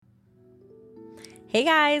Hey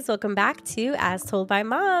guys, welcome back to As Told by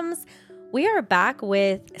Moms. We are back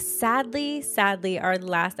with sadly, our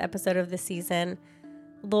last episode of the season.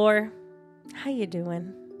 Laura, how you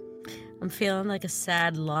doing? I'm feeling like a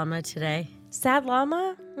sad llama today. Sad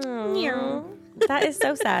llama? That is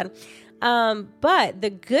so sad. But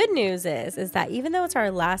the good news is that even though it's our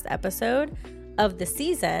last episode of the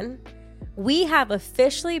season, we have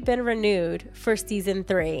officially been renewed for season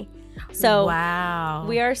 3. So wow,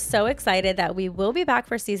 we are so excited that we will be back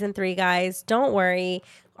for season 3, guys. Don't worry.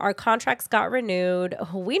 Our contracts got renewed.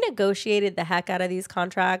 We negotiated the heck out of these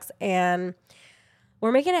contracts and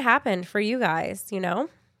we're making it happen for you guys, you know?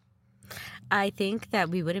 I think that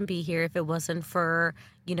we wouldn't be here if it wasn't for,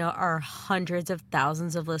 our hundreds of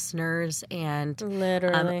thousands of listeners and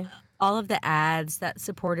literally all of the ads that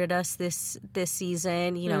supported us this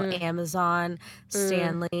season, Amazon,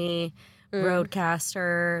 Stanley,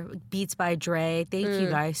 Roadcaster, Beats by Dre. Thank you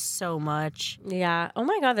guys so much. Yeah. Oh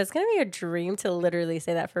my God, that's going to be a dream to literally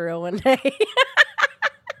say that for real one day.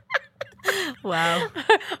 Wow.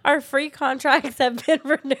 Our free contracts have been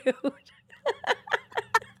renewed.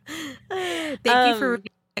 Thank you for renewing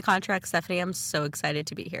the contract, Stephanie. I'm so excited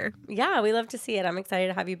to be here. Yeah, we love to see it. I'm excited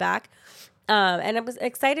to have you back. And I was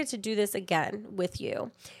excited to do this again with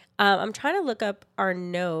you. I'm trying to look up our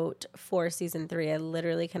note for season 3. I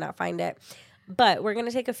literally cannot find it. But we're going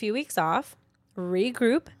to take a few weeks off,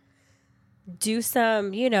 regroup, do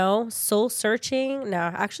some, soul searching. No,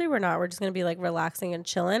 actually we're not. We're just going to be like relaxing and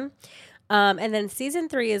chilling. And then season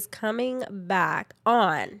 3 is coming back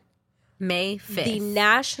on May 5th. The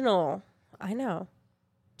national, I know.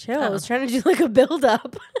 Chill. I was trying to do like a build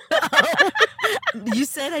up. You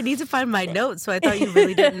said I need to find my notes, so I thought you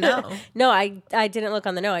really didn't know. No, I didn't look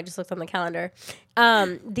on the note. I just looked on the calendar.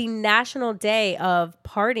 The National Day of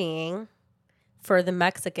Partying for the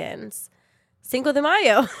Mexicans. Cinco de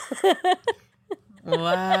Mayo.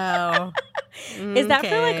 Wow. Is that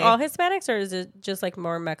for like all Hispanics or is it just like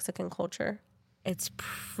more Mexican culture? It's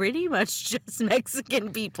pretty much just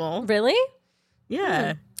Mexican people. Really?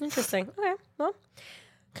 Yeah. Interesting. Okay. Well,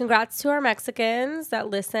 congrats to our Mexicans that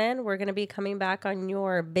listen. We're going to be coming back on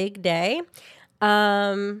your big day.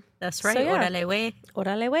 That's right. So yeah. Órale, güey.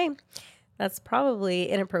 Órale, güey. That's probably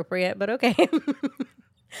inappropriate, but okay.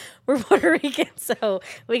 We're Puerto Rican, so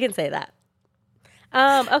we can say that.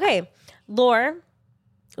 Okay, Laura,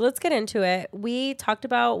 let's get into it. We talked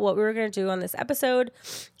about what we were going to do on this episode,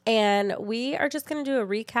 and we are just going to do a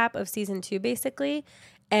recap of season 2, basically.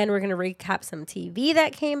 And we're going to recap some TV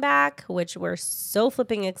that came back, which we're so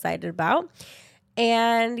flipping excited about.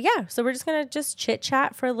 And yeah, so we're just going to just chit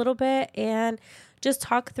chat for a little bit and just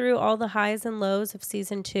talk through all the highs and lows of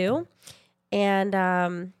season 2.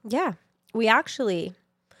 And yeah,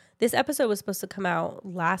 this episode was supposed to come out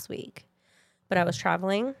last week, but I was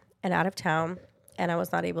traveling and out of town and I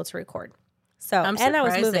was not able to record. So, and I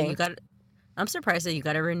was moving. I'm surprised that you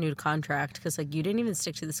got a renewed contract because you didn't even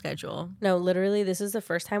stick to the schedule. No, literally, this is the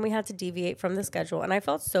first time we had to deviate from the schedule, and I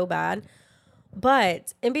felt so bad.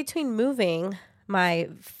 But in between moving my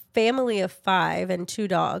family of 5 and 2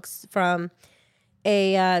 dogs from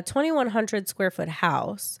a 2,100 square foot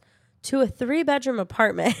house to a 3-bedroom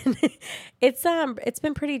apartment, it's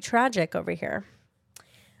been pretty tragic over here.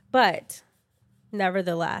 But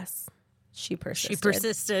nevertheless, she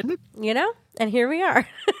persisted. And here we are.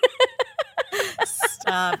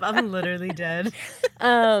 Stop. I'm literally dead.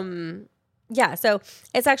 Yeah, so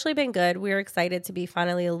it's actually been good. We're excited to be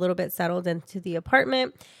finally a little bit settled into the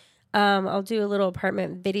apartment. I'll do a little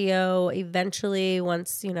apartment video eventually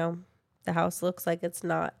once, the house looks like it's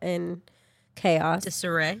not in chaos.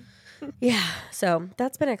 Disarray. Yeah, so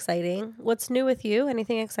that's been exciting. What's new with you?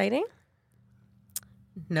 Anything exciting?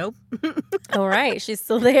 Nope. All right, she's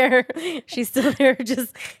still there. She's still there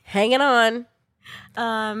just hanging on.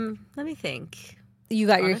 Let me think. You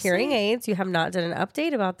got your hearing aids. You have not done an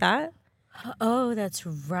update about that. Oh, that's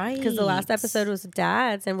right. Because the last episode was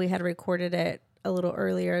Dad's and we had recorded it a little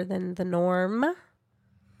earlier than the norm.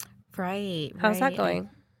 Right. How's that going?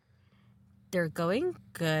 They're going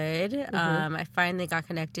good. I finally got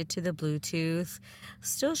connected to the Bluetooth.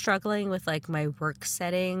 Still struggling with my work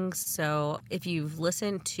settings. So if you've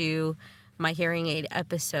listened to my hearing aid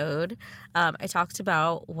episode, I talked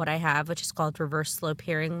about what I have, which is called reverse slope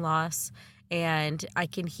hearing loss. And I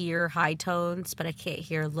can hear high tones, but I can't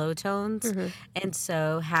hear low tones. Mm-hmm. And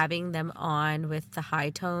so having them on with the high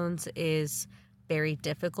tones is very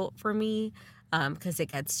difficult for me because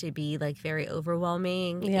it gets to be very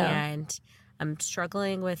overwhelming. Yeah. And I'm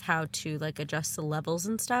struggling with how to adjust the levels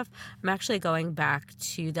and stuff. I'm actually going back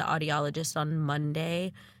to the audiologist on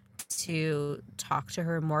Monday to talk to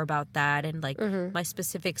her more about that and like Mm-hmm. my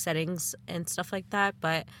specific settings and stuff like that.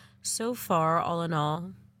 But so far, all in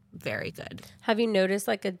all, very good. Have you noticed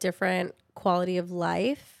like a different quality of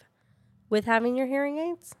life with having your hearing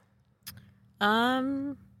aids?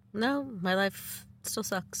 No, my life still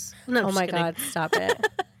sucks. No, I'm Oh just my kidding. God, stop it.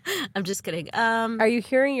 I'm just kidding. Are you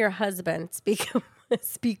hearing your husband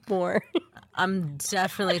speak more? I'm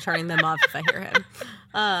definitely turning them off if I hear him.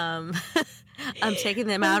 Um, I'm taking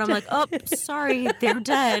them out. I'm like, oh, sorry, they're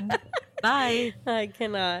dead. Bye. I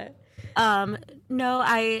cannot. No,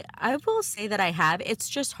 I will say that I have. It's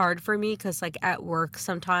just hard for me because like at work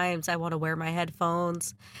sometimes I want to wear my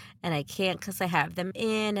headphones and I can't because I have them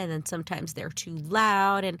in, and then sometimes they're too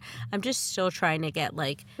loud, and I'm just still trying to get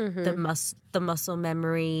like Mm-hmm. the muscle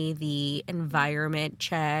memory, the environment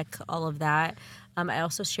check, all of that. I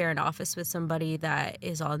also share an office with somebody that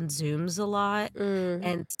is on Zooms a lot. Mm,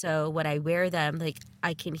 And so when I wear them, like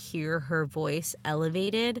I can hear her voice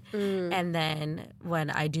elevated. mm. And then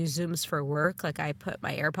when I do Zooms for work, like I put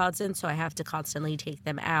my AirPods in, so I have to constantly take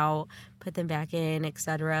them out, put them back in,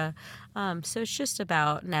 etc. So it's just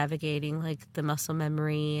about navigating like the muscle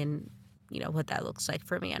memory and what that looks like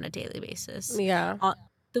for me on a daily basis. Yeah.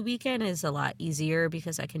 The weekend is a lot easier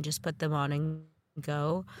because I can just put them on and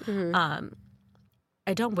go. Mm-hmm. Um,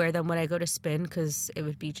 I don't wear them when I go to spin because it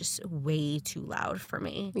would be just way too loud for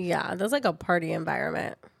me. Yeah, that's like a party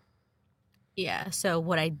environment. Yeah, so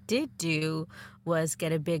what I did do was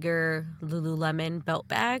get a bigger Lululemon belt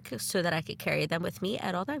bag so that I could carry them with me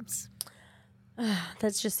at all times.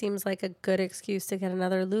 That just seems like a good excuse to get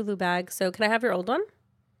another Lulu bag. So can I have your old one?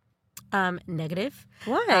 Negative.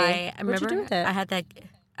 Why? I What'd you remember do with it? I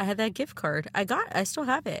had that gift card. I still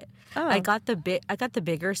have it. Oh. I got the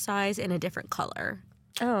bigger size in a different color.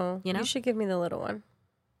 Oh, You know? you should give me the little one.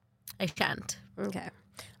 I shan't. Okay.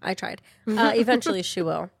 I tried. Eventually she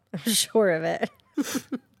will. I'm sure of it.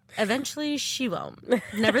 Eventually she won't.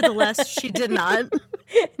 Nevertheless, she did not.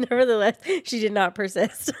 Nevertheless, she did not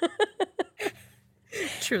persist.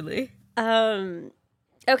 Truly.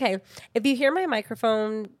 Okay. If you hear my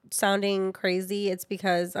microphone sounding crazy, it's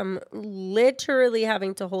because I'm literally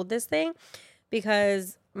having to hold this thing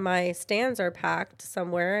because my stands are packed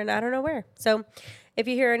somewhere and I don't know where. So if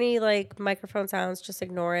you hear any like microphone sounds, just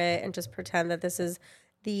ignore it and just pretend that this is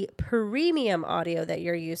the premium audio that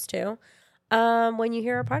you're used to when you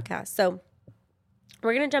hear our podcast. So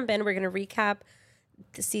we're going to jump in. We're going to recap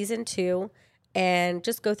the season 2 and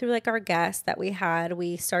just go through like our guests that we had.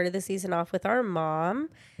 We started the season off with our mom.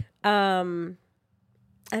 And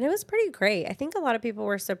it was pretty great. I think a lot of people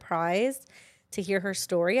were surprised to hear her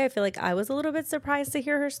story. I feel like I was a little bit surprised to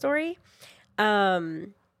hear her story. How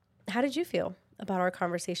did you feel about our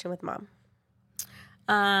conversation with mom?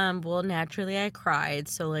 Well, naturally I cried,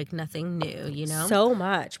 so like nothing new, you know? So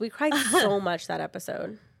much. We cried so much that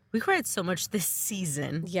episode. We cried so much this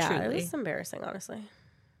season. Yeah, truly. it was embarrassing, honestly.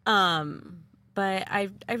 But I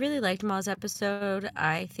really liked Ma's episode.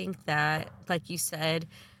 I think that, like you said,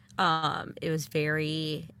 it was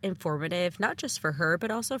very informative, not just for her,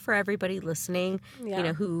 but also for everybody listening,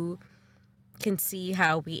 Yeah. who can see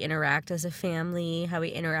how we interact as a family, how we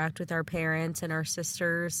interact with our parents and our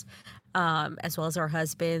sisters, as well as our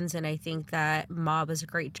husbands. And I think that Ma was a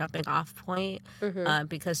great jumping off point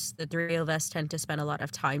because the three of us tend to spend a lot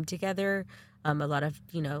of time together, a lot of,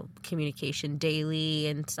 communication daily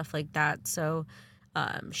and stuff like that. So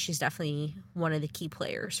she's definitely one of the key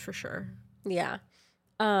players for sure. Yeah.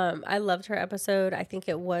 I loved her episode. I think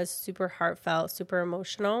it was super heartfelt, super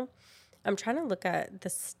emotional. I'm trying to look at the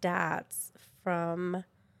stats from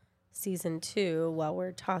season 2 while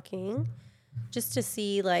we're talking, just to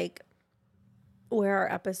see like where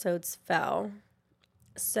our episodes fell.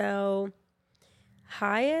 So,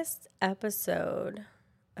 highest episode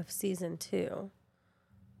of season 2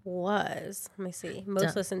 was, let me see,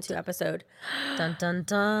 most listened to episode. Dun, dun,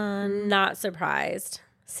 dun. Not surprised.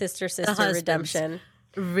 Sister Husbands. Redemption.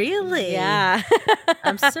 Really? Yeah.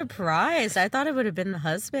 I'm surprised. I thought it would have been the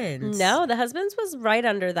husbands. No, the husbands was right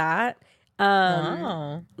under that.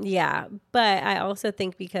 Oh. Yeah, but I also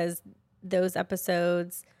think because those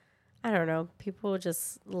episodes, I don't know, people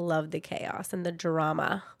just love the chaos and the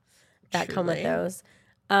drama that come with Truly. those.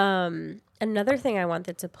 Another thing I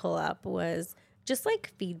wanted to pull up was just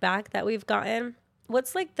like feedback that we've gotten.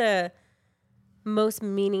 What's like the most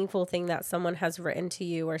meaningful thing that someone has written to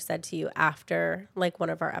you or said to you after like one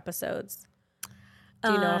of our episodes?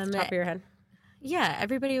 Do you know off the top of your head? Yeah,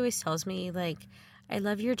 everybody always tells me, like, I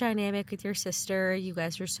love your dynamic with your sister. You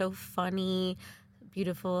guys are so funny,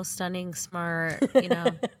 beautiful, stunning, smart,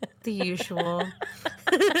 the usual.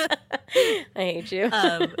 I hate you.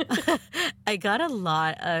 I I got a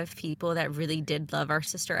lot of people that really did love our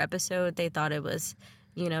sister episode. They thought it was,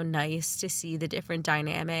 nice to see the different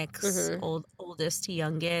dynamics, Mm-hmm. oldest to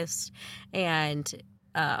youngest, and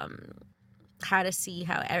um, how to see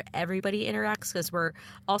how everybody interacts because we're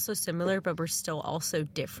also similar, but we're still also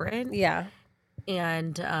different. Yeah.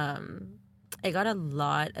 And I got a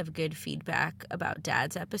lot of good feedback about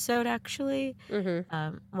Dad's episode, actually.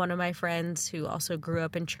 Mm-hmm. One of my friends who also grew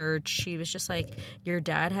up in church, she was just like, your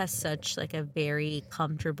dad has such like a very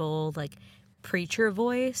comfortable like preacher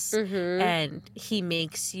voice, Mm-hmm. and he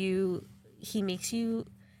makes you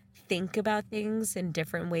think about things in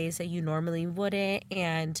different ways that you normally wouldn't.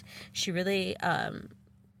 And she really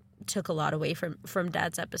took a lot away from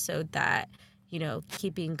Dad's episode, that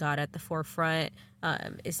keeping God at the forefront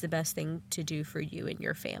is the best thing to do for you and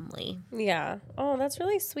your family. Yeah. Oh, that's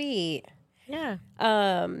really sweet. Yeah.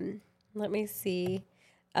 Let me see.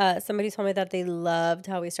 Somebody told me that they loved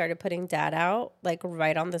how we started putting Dad out, like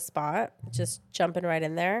right on the spot, just jumping right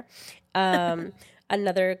in there.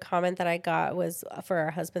 Another comment that I got was for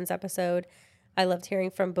our husband's episode. I loved hearing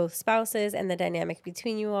from both spouses and the dynamic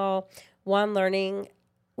between you all. One learning,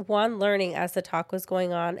 one learning as the talk was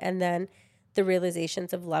going on, and then the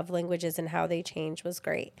realizations of love languages and how they change was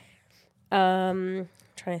great. Trying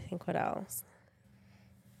to think what else.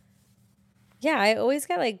 Yeah, I always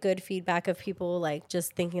get like good feedback of people like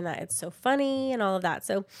just thinking that it's so funny and all of that.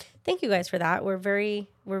 So thank you guys for that. We're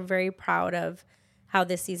very proud of how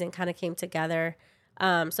this season kind of came together.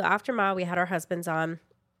 So after Ma, we had our husbands on.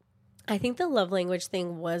 I think the love language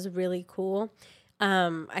thing was really cool.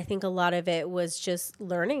 I think a lot of it was just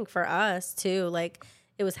learning for us too. Like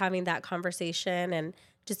it was having that conversation and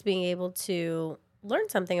just being able to learn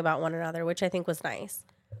something about one another, which I think was nice.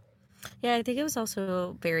 Yeah, I think it was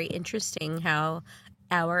also very interesting how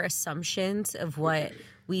our assumptions of what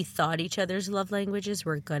we thought each other's love languages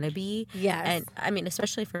were going to be. Yes. And I mean,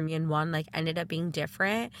 especially for me and Juan, like ended up being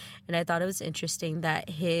different. And I thought it was interesting that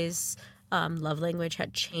his love language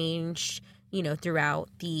had changed, throughout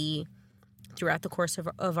the course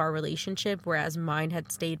of our relationship, whereas mine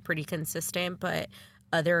had stayed pretty consistent, but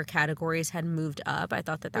other categories had moved up. I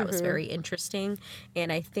thought that was very interesting.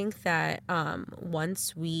 And I think that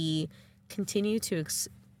once we continue to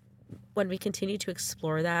when we continue to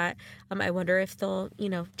explore that, I wonder if they'll,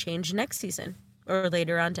 change next season or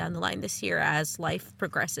later on down the line this year as life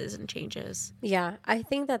progresses and changes. Yeah, I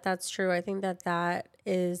think that that's true. I think that that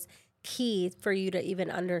is key for you to even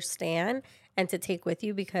understand and to take with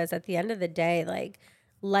you, because at the end of the day, like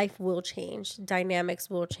life will change, dynamics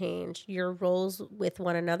will change, your roles with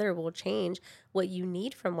one another will change, what you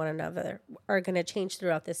need from one another are going to change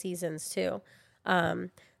throughout the seasons too.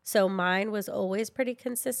 So mine was always pretty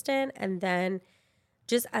consistent, and then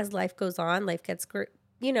just as life goes on, life gets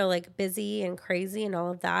like busy and crazy and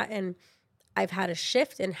all of that, and I've had a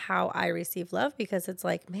shift in how I receive love, because it's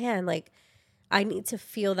like, man, like I need to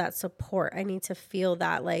feel that support. I need to feel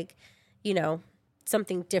that like,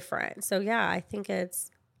 something different. So yeah,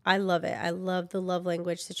 I love it. I love the love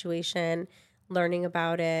language situation, learning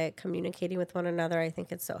about it, communicating with one another. I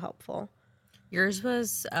think it's so helpful. Yours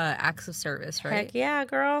was acts of service, right? Heck yeah,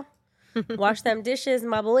 girl. Wash them dishes,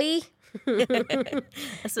 my boy.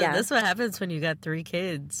 So Yeah. that's what happens when you got 3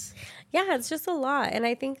 kids. Yeah, it's just a lot. And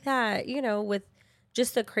I think that, with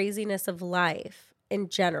just the craziness of life in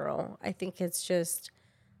general, I think it's just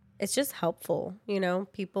helpful.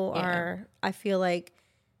 People are, I feel like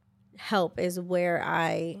help is where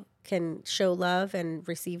I can show love and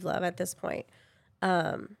receive love at this point.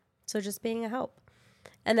 So just being a help.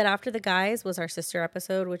 And then after the guys was our sister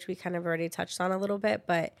episode, which we kind of already touched on a little bit,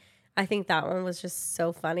 but I think that one was just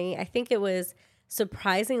so funny. I think it was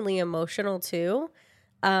surprisingly emotional too.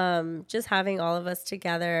 Just having all of us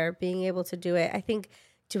together, being able to do it. I think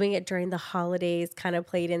doing it during the holidays kind of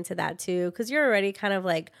played into that too, because you're already kind of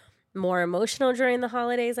like more emotional during the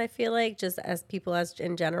holidays, I feel like, just as people as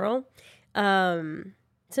in general.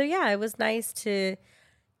 So yeah, it was nice to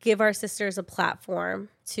give our sisters a platform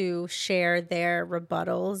to share their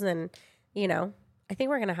rebuttals, and I think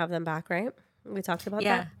we're gonna have them back, right? We talked about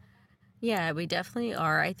that. Yeah, we definitely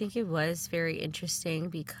are. I think it was very interesting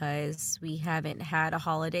because we haven't had a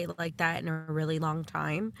holiday like that in a really long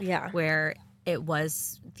time. Yeah. Where it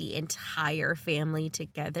was the entire family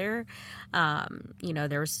together.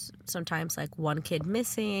 There was sometimes like one kid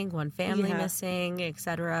missing, one family missing,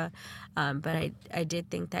 etc. But I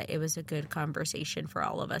did think that it was a good conversation for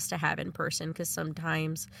all of us to have in person, because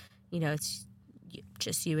sometimes, it's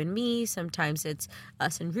just you and me. Sometimes it's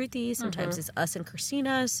us and Ruthie. Sometimes it's us and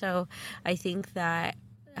Christina. So I think that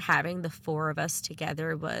having the 4 of us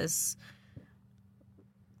together was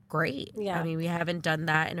great. I Yeah. mean, we haven't done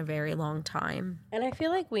that in a very long time. And I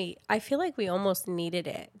feel like we almost needed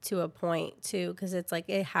it to a point too, because it's like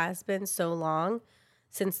it has been so long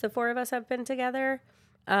since the four of us have been together.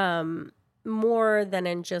 More than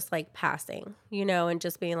in just like passing, and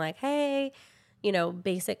just being like, hey,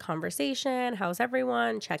 basic conversation, how's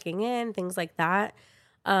everyone, checking in, things like that.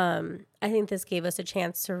 I think this gave us a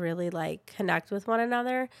chance to really like connect with one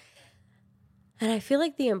another. And I feel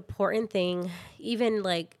like the important thing, even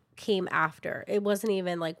like came after. It wasn't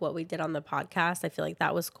even like what we did on the podcast. I feel like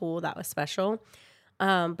that was cool. That was special.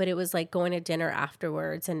 But it was like going to dinner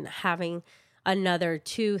afterwards and having another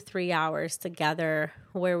 2-3 hours together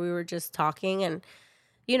where we were just talking and,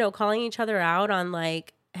 calling each other out on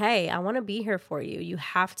like, hey, I want to be here for you. You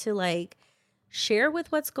have to like share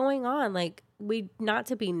with what's going on. Like not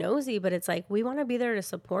to be nosy, but it's like, we want to be there to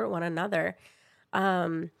support one another.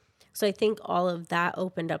 So I think all of that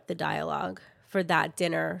opened up the dialogue for that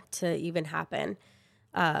dinner to even happen.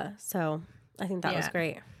 So I think that was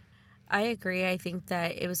great. I agree. I think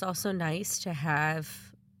that it was also nice to have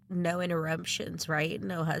no interruptions, right?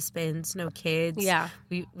 No husbands, no kids. Yeah.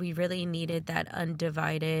 We really needed that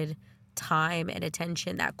undivided time and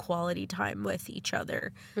attention, that quality time with each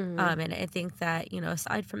other. And I think that,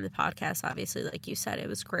 aside from the podcast, obviously, like you said, it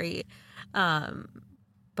was great.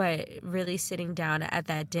 But really sitting down at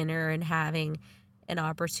that dinner and having an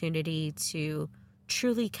opportunity to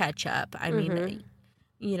truly catch up. I mean,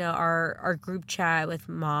 our group chat with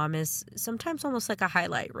mom is sometimes almost like a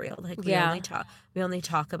highlight reel. Like we only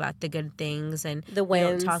talk about the good things and the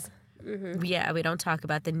wins. We don't talk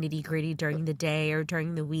about the nitty gritty during the day or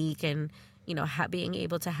during the week. And, being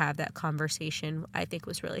able to have that conversation, I think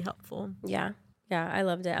was really helpful. Yeah. Yeah. I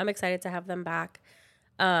loved it. I'm excited to have them back.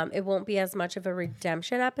 It won't be as much of a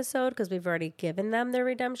redemption episode because we've already given them their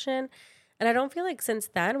redemption. And I don't feel like since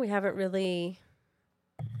then we haven't really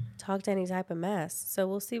talked any type of mess. So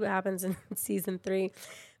we'll see what happens in season 3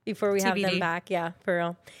 before we have them back. Yeah, for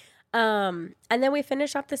real. And then we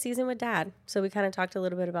finished off the season with Dad. So we kind of talked a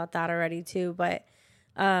little bit about that already too. But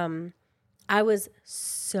I was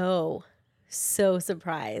so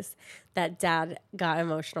surprised that Dad got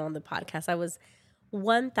emotional on the podcast. I was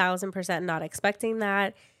 1000% not expecting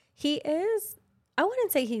that. I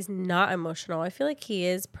wouldn't say he's not emotional. I feel like he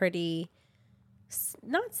is pretty,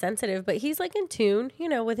 not sensitive, but he's like in tune,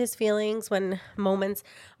 with his feelings when moments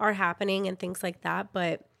are happening and things like that.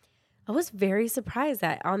 But I was very surprised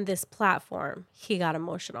that on this platform, he got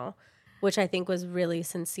emotional, which I think was really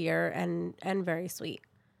sincere and very sweet.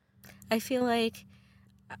 I feel like,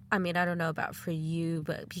 I mean, I don't know about for you,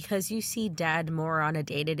 but because you see Dad more on a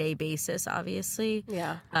day-to-day basis, obviously.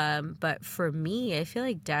 Yeah. But for me, I feel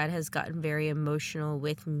like Dad has gotten very emotional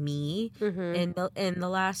with me in the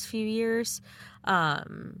last few years.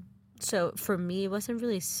 So for me, it wasn't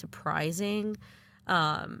really surprising.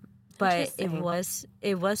 But it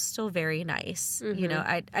was still very nice.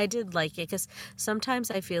 I did like it because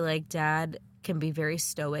sometimes I feel like Dad can be very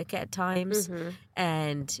stoic at times.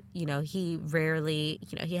 And, he rarely,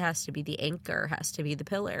 he has to be the anchor, has to be the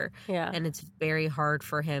pillar. Yeah. And it's very hard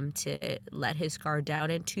for him to let his guard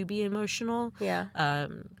down and to be emotional. Yeah.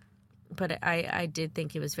 But I did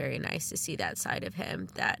think it was very nice to see that side of him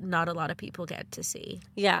that not a lot of people get to see.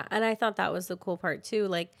 Yeah. And I thought that was the cool part too.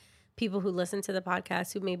 Like people who listen to the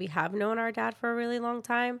podcast who maybe have known our dad for a really long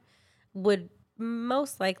time would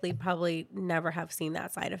most likely probably never have seen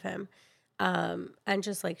that side of him. And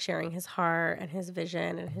just like sharing his heart and his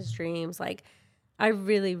vision and his dreams. Like I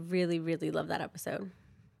really, really, really love that episode.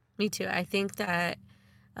 Me too. I think that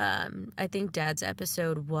I think Dad's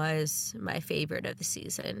episode was my favorite of the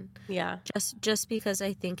season. Yeah. Just because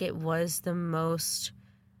I think it was the most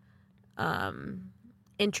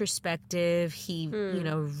introspective. He,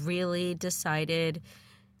 really decided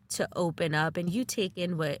to open up, and you take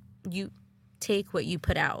what you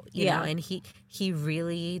put out, you know, and he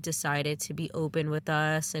really decided to be open with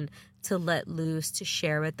us and to let loose, to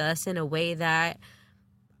share with us in a way that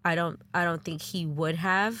I don't think he would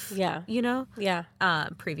have,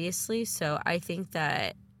 previously. So I think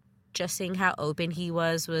that just seeing how open he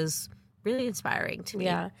was really inspiring to me.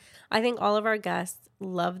 Yeah. I think all of our guests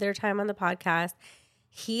love their time on the podcast.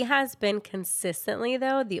 He has been consistently,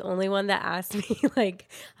 though, the only one that asked me,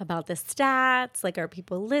 like, about the stats, like, are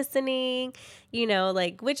people listening,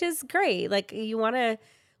 which is great. Like, you want to,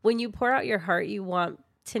 when you pour out your heart, you want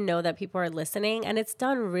to know that people are listening, and it's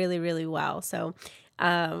done really, really well. So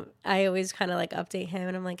I always kind of, like, update him,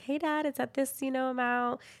 and I'm like, hey, Dad, it's at this,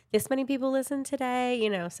 amount. This many people listen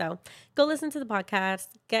today, So go listen to the podcast,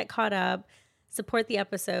 get caught up, support the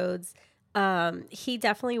episodes. He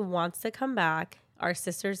definitely wants to come back. Our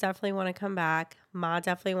sisters definitely want to come back. Ma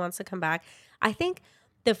definitely wants to come back. I think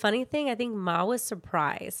the funny thing, I think Ma was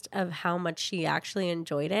surprised of how much she actually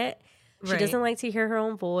enjoyed it. She Right. doesn't like to hear her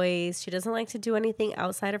own voice. She doesn't like to do anything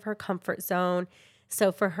outside of her comfort zone.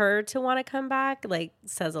 So for her to want to come back, like,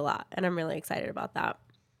 says a lot. And I'm really excited about that.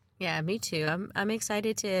 Yeah, me too. I'm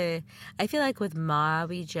excited to. I feel like with Ma,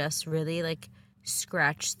 we just really like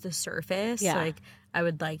scratched the surface. Yeah. Like I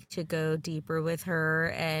would like to go deeper with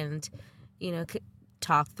her and,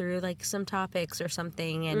 talk through like some topics or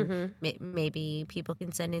something, and maybe people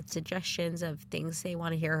can send in suggestions of things they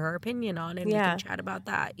want to hear her opinion on, and we Yeah. can chat about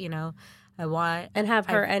that. I want And have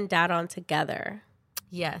her and Dad on together.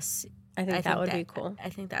 yes. I think that would be cool. I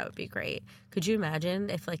think that would be great. Could you imagine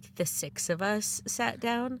if like the 6 of us sat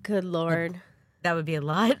down? Good Lord. That would be a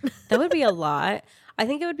lot. That would be a lot. I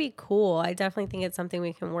think it would be cool. I definitely think it's something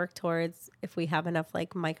we can work towards if we have enough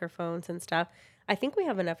like microphones and stuff. I think we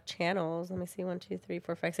have enough channels. Let me see. 1, 2, 3,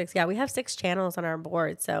 4, 5, 6. Yeah, we have 6 channels on our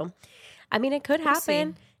board. So, I mean, it could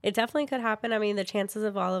happen. It definitely could happen. I mean, the chances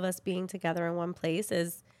of all of us being together in one place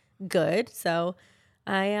is good. So,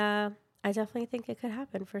 I definitely think it could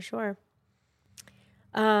happen for sure.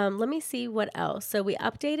 Let me see what else. So we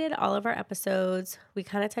updated all of our episodes. We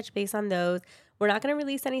kind of touched base on those. We're not going to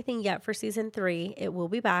release anything yet for season 3. It will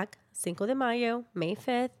be back Cinco de Mayo, May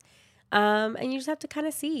 5th. And you just have to kind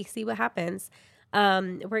of see what happens.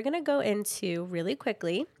 We're going to go into really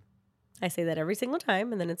quickly. I say that every single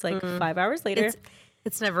time, and then it's like 5 hours later.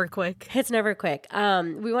 It's never quick. It's never quick.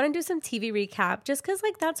 We want to do some TV recap just because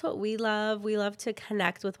like that's what we love. We love to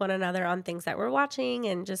connect with one another on things that we're watching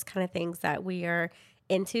and just kind of things that we are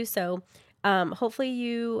into. So hopefully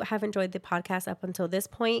you have enjoyed the podcast up until this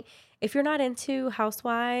point. If you're not into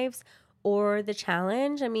Housewives or the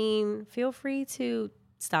challenge, I mean, feel free to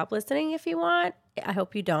stop listening if you want. I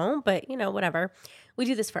hope you don't, but whatever. We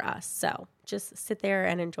do this for us. So just sit there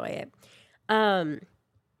and enjoy it.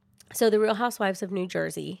 So the Real Housewives of New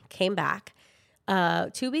Jersey came back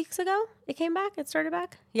 2 weeks ago. It came back. It started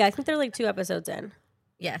back. Yeah, I think they're like 2 episodes in.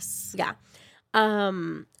 Yes. Yeah.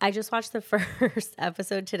 I just watched the first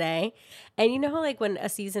episode today, and you know how like when a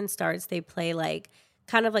season starts, they play like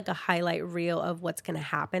kind of like a highlight reel of what's going to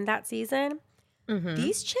happen that season.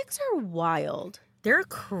 These chicks are wild. They're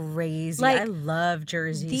crazy. Like, I love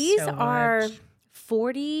Jersey These so much. are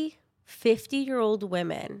 40, 50-year-old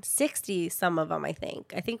women, 60, some of them, I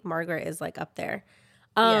think. I think Margaret is like up there.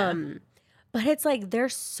 Yeah. But it's like they're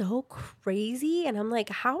so crazy, and I'm like,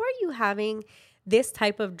 how are you having this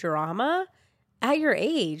type of drama at your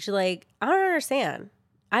age? Like, I don't understand.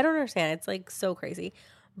 It's like so crazy.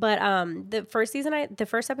 But the first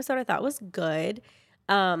episode I thought was good.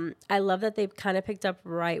 I love that they've kind of picked up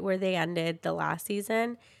right where they ended the last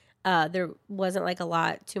season. There wasn't like a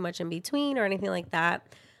lot too much in between or anything like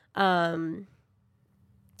that. I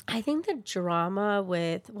think the drama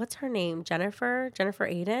with what's her name? Jennifer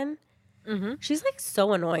Aiden. She's like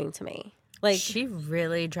so annoying to me. Like, she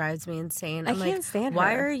really drives me insane. I can't stand her.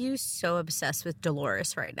 Why are you so obsessed with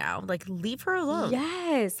Dolores right now? Like, leave her alone.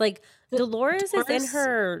 Yes, like Dolores is in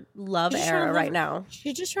her love era right now.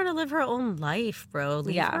 She's just trying to live her own life, bro.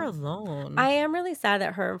 Leave her alone. I am really sad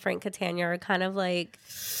that her and Frank Catania are kind of like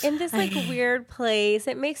in this like weird place.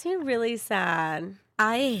 It makes me really sad.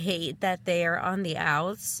 I hate that they are on the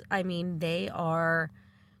outs. I mean, they are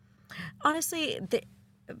honestly.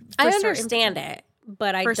 I understand it,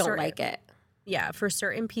 but I don't like it. Yeah, for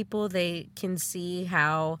certain people, they can see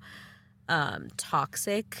how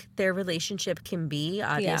toxic their relationship can be,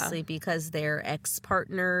 obviously, because they're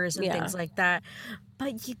ex-partners and things like that.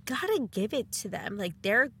 But you gotta give it to them. Like,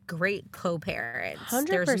 they're great co-parents. 100%.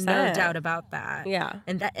 There's no doubt about that. Yeah.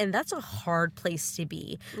 And that's a hard place to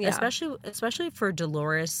be. Yeah. Especially for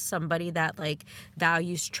Dolores, somebody that like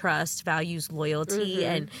values trust, values loyalty,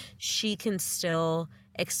 and she can still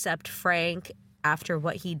accept Frank after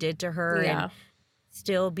what he did to her and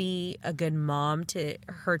still be a good mom to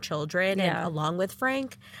her children and along with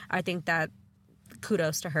Frank. I think that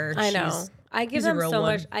kudos to her. I know. I give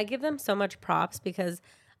them so much props because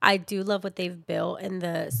I do love what they've built in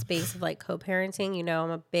the space of like co-parenting. I'm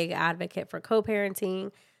a big advocate for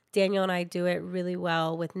co-parenting. Daniel and I do it really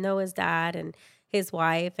well with Noah's dad and his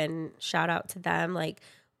wife, and shout out to them. Like,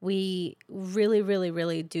 we really, really,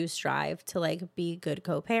 really do strive to like be good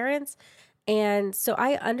co-parents. And so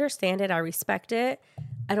I understand it. I respect it.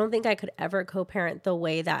 I don't think I could ever co-parent the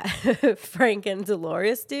way that Frank and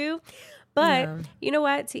Dolores do. But you know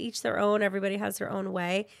what? To each their own. Everybody has their own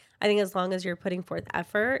way. I think as long as you're putting forth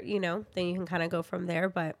effort, then you can kind of go from there.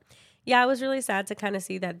 But yeah, it was really sad to kind of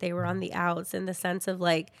see that they were on the outs in the sense of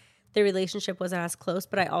like the relationship wasn't as close.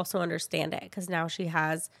 But I also understand it because now she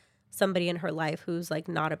has somebody in her life who's like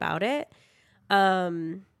not about it.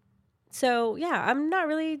 So yeah, I'm not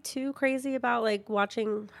really too crazy about like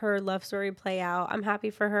watching her love story play out. I'm happy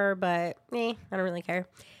for her, but I don't really care.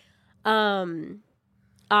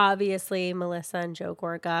 Obviously Melissa and Joe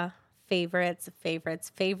Gorga, favorites,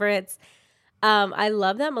 favorites, favorites. I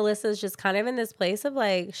love that Melissa's just kind of in this place of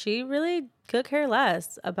like, she really could care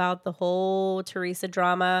less about the whole Teresa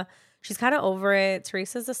drama. She's kind of over it.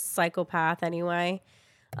 Teresa's a psychopath anyway.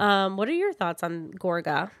 What are your thoughts on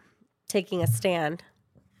Gorga taking a stand?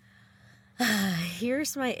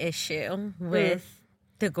 Here's my issue with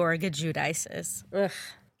the Gorga Judices. Ugh.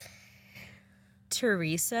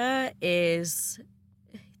 Teresa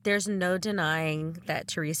there's no denying that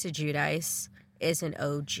Teresa Giudice is an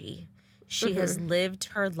OG. She has lived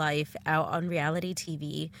her life out on reality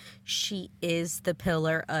TV. She is the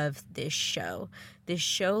pillar of this show. This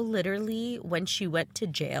show literally, when she went to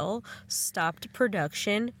jail, stopped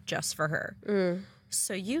production just for her.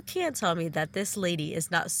 So you can't tell me that this lady is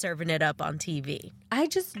not serving it up on TV. I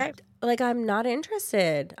just, I'm not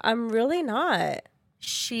interested. I'm really not.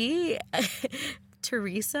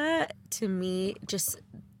 Teresa, to me, just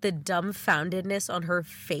the dumbfoundedness on her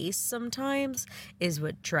face sometimes is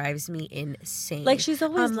what drives me insane. Like, she's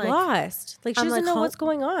always lost. Like, she doesn't know what's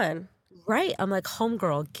going on. Right. I'm like,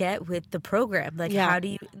 homegirl, get with the program. Like, how do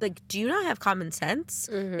you, like, do you not have common sense?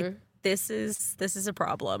 Like, this is a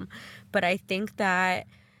problem. But I think that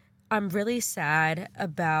I'm really sad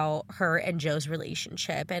about her and Joe's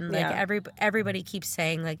relationship. And, like, everybody keeps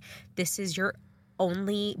saying, like, this is your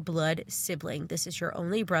only blood sibling. This is your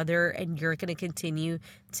only brother, and you're going to continue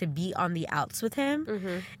to be on the outs with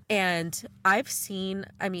him. And I've seen,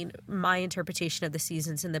 I mean, my interpretation of the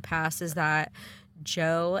seasons in the past is that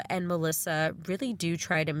Joe and Melissa really do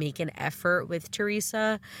try to make an effort with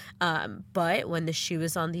Teresa. But when the shoe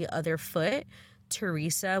is on the other foot,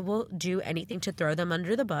 Teresa will do anything to throw them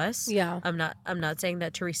under the bus. Yeah. I'm not saying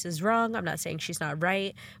that Teresa's wrong. I'm not saying she's not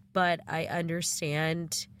right, but I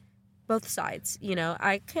understand both sides. You know,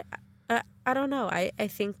 I don't know. I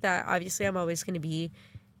think that obviously I'm always going to be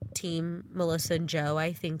team Melissa and Joe.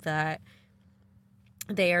 I think that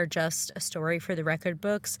they are just a story for the record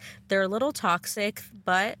books. They're a little toxic,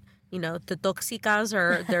 but you know, the toxicas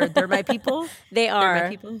they're my people. They are. They're my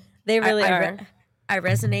people. They really are. I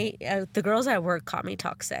resonate. The girls at work call me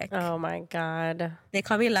toxic. Oh my God. They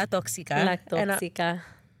call me la toxica. La toxica.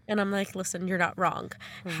 And I'm like, listen, you're not wrong.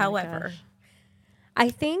 However, I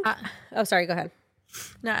think. Sorry. Go ahead.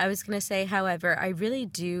 No, I was going to say, however, I really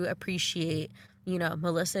do appreciate, you know,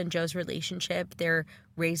 Melissa and Joe's relationship. They're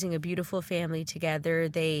raising a beautiful family together.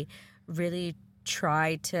 They really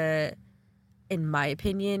try to, in my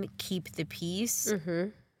opinion, keep the peace.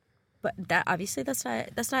 But that obviously that's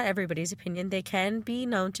not everybody's opinion. They can be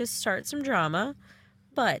known to start some drama,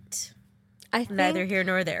 but I think, neither here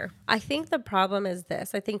nor there. I think the problem is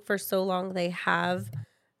this. I think for so long they have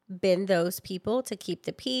been those people to keep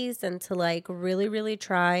the peace and to like really, really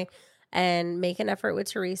try and make an effort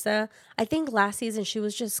with Teresa. I think last season she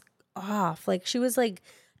was just off. Like, she was like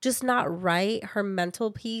just not right. Her mental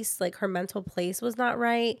peace, like her mental place was not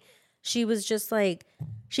right. She was just like,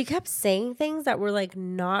 she kept saying things that were like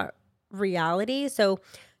not reality. So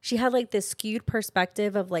she had like this skewed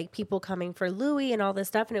perspective of like people coming for Louis and all this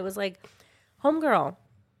stuff. And it was like, homegirl,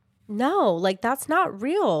 no, like that's not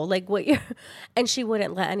real. Like what you're, and she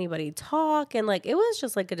wouldn't let anybody talk. And like, it was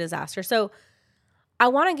just like a disaster. So I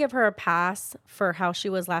want to give her a pass for how she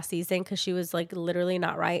was last season, because she was like literally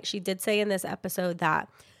not right. She did say in this episode that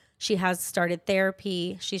she has started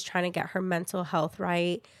therapy. She's trying to get her mental health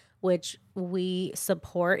right, which we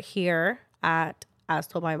support here at As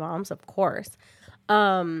Told by Moms, of course.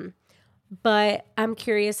 But I'm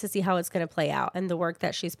curious to see how it's going to play out and the work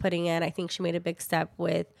that she's putting in. I think she made a big step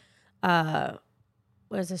with, what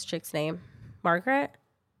is this chick's name? Margaret?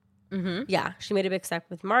 Yeah, she made a big step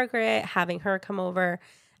with Margaret, having her come over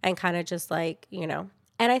and kind of just like, you know.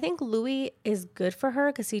 And I think Louis is good for her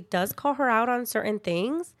because he does call her out on certain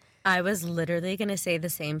things. I was literally going to say the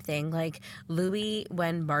same thing. Like, Louis,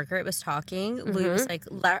 when Margaret was talking, Louis was like,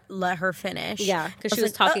 let her finish. Yeah, because she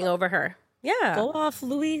was like, talking over her. Yeah. Go off,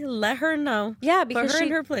 Louis. Let her know. Yeah, because put her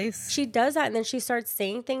in her place. She does that, and then she starts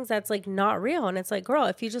saying things that's like not real. And it's like, girl,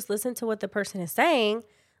 if you just listen to what the person is saying,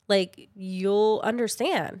 like, you'll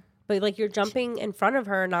understand. But like, you're jumping in front of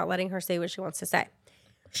her, not letting her say what she wants to say.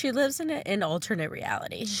 She lives in an alternate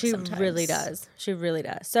reality. She really does. She really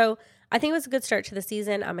does. So I think it was a good start to the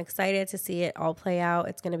season. I'm excited to see it all play out.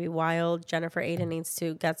 It's going to be wild. Jennifer Aiden needs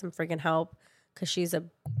to get some freaking help because she's a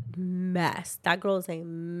mess. That girl is a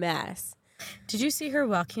mess. Did you see her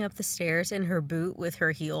walking up the stairs in her boot with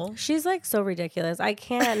her heel? She's like so ridiculous. I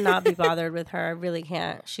can't not be bothered with her. I really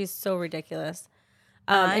can't. She's so ridiculous.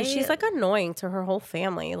 And she's like annoying to her whole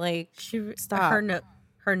family. Like, stop.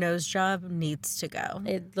 Her nose job needs to go.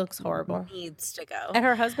 It looks horrible. Needs to go. And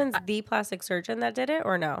her husband's the plastic surgeon that did it,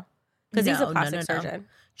 or no? Because he's a plastic surgeon.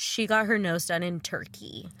 She got her nose done in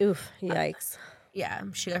Turkey. Oof! Yikes. Yeah,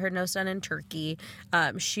 she got her nose done in Turkey.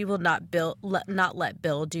 She will not let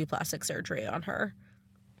Bill do plastic surgery on her.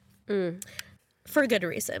 For good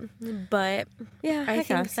reason. But yeah, I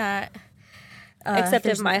think guess. that except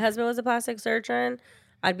if my husband was a plastic surgeon,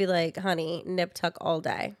 I'd be like, honey, nip tuck all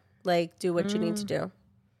day. Like, do what you need to do.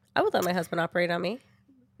 I would let my husband operate on me.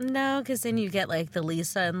 No, because then you get like the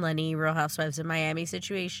Lisa and Lenny Real Housewives of Miami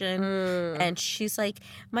situation. And she's like,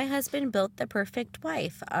 my husband built the perfect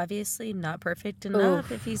wife. Obviously not perfect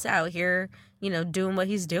enough if he's out here, doing what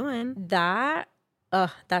he's doing. That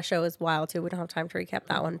show is wild too. We don't have time to recap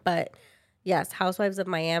that one. But yes, Housewives of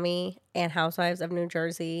Miami and Housewives of New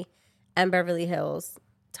Jersey and Beverly Hills,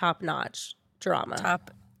 top notch drama.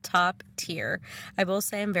 Top tier. I will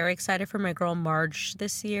say I'm very excited for my girl Marge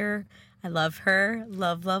this year. I love her.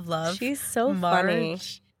 Love, love, love. She's so funny.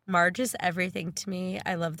 Marge is everything to me.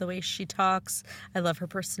 I love the way she talks. I love her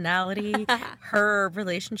personality. Her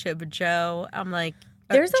relationship with Joe. I'm like,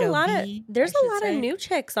 there's a lot of new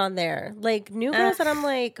chicks on there. Like new girls that I'm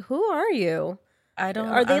like, who are you?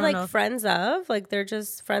 Are they like friends of? Like they're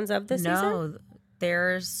just friends of this season?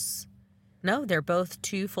 They're both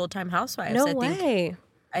 2 full-time housewives. No way.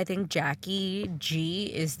 I think Jackie G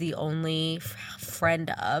is the only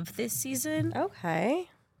friend of this season. Okay.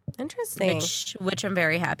 Interesting. Which I'm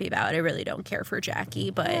very happy about. I really don't care for Jackie,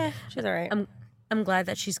 but she's all right. I'm glad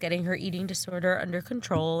that she's getting her eating disorder under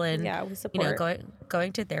control and we support.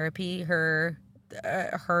 Going to therapy. Her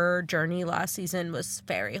journey last season was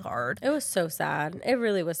very hard. It was so sad. It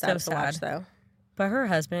really was sad to watch though. But her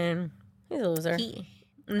husband, he's a loser.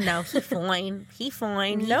 No, he's fine. He's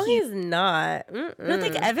fine. No, he's not. You don't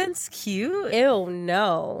think Evan's cute? Ew,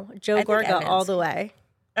 no. Joe Gorga all the way.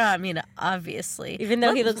 I mean, obviously. Even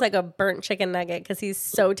though he looks like a burnt chicken nugget because he's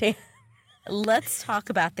so tan. Let's talk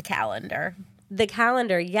about the calendar. The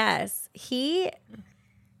calendar, yes. His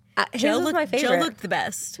was my favorite. Joe looked the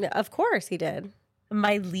best. Of course he did.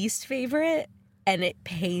 My least favorite, and it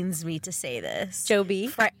pains me to say this. Joe B?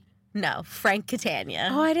 Frank Catania.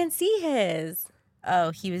 Oh, I didn't see his.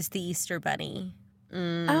 Oh, he was the Easter Bunny.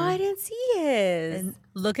 Oh, I didn't see his. And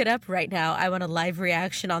look it up right now. I want a live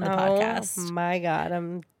reaction on the podcast. Oh my God,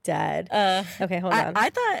 I'm dead. Okay, hold on.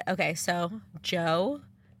 I thought, okay, so Joe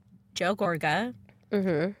Gorga,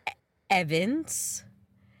 Evans,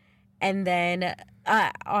 and then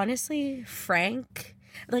honestly, Frank.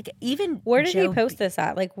 Like even where did he post this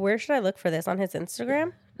at? Like where should I look for this on his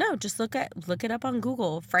Instagram? No, just look it up on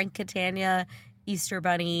Google. Frank Catania Easter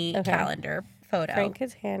Bunny calendar photo. Frank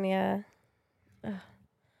Catania. I'm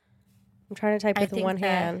trying to type with one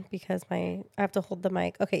hand because I have to hold the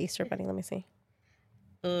mic. Okay, Easter Bunny. Let me see.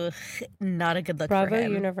 Ugh, not a good look Bravo for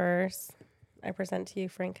him. Universe. I present to you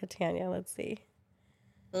Frank Catania. Let's see.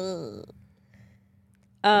 Ugh.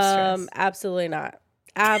 Absolutely not.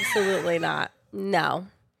 Absolutely not. No.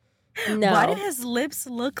 Why did his lips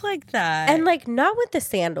look like that? And like not with the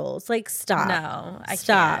sandals. Like stop. No, I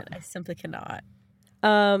can't. I simply cannot.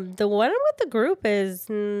 The one with the group is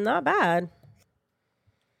not bad.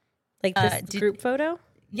 Like this group photo?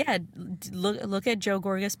 Yeah, look at Joe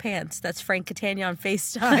Gorga's pants. That's Frank Catania on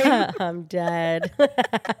FaceTime. I'm dead. Yeah,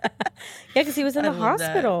 because he was in the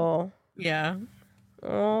hospital. That. Yeah.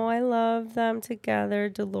 Oh, I love them together,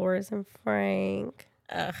 Dolores and Frank.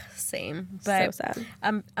 Same. But so sad.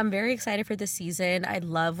 I'm very excited for this season. I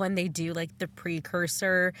love when they do like the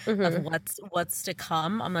precursor of what's to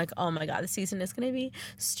come. I'm like, oh my God, the season is gonna be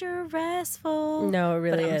stressful. No, it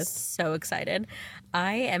really is. I'm so excited.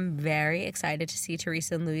 I am very excited to see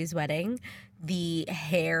Teresa and Louis' wedding. The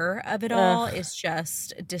hair of it all is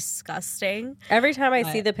just disgusting. Every time I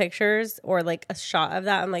see the pictures or like a shot of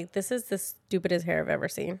that, I'm like, this is the stupidest hair I've ever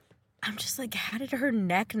seen. I'm just like, how did her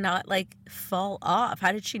neck not like fall off?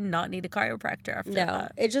 How did she not need a chiropractor after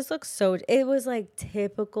that? It just looks so. It was like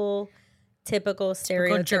typical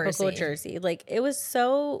stereotypical Jersey. Like it was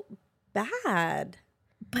so bad.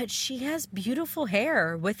 But she has beautiful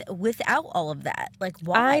hair without all of that. Like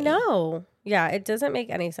why? I know. Yeah, it doesn't make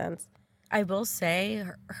any sense. I will say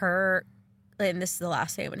her, and this is the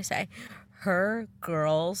last thing I'm going to say. Her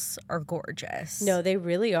girls are gorgeous. No, they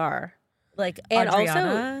really are. Like, and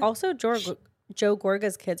Adriana, also Joe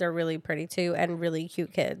Gorga's kids are really pretty too, and really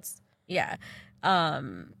cute kids. Yeah,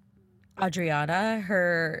 Adriana,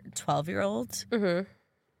 her 12-year-old,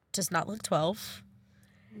 does not look 12.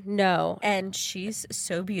 No. And she's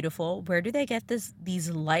so beautiful. Where do they get these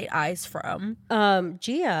light eyes from?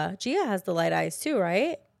 Gia has the light eyes too,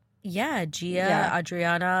 right? Yeah, Gia, Yeah.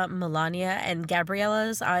 Adriana, Melania, and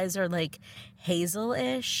Gabriella's eyes are like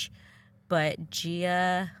hazel-ish, but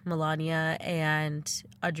Gia, Melania, and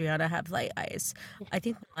Adriana have light eyes. I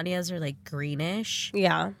think Melania's are like greenish.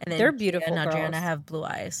 Yeah, And then they're Gia beautiful and Adriana girls. have blue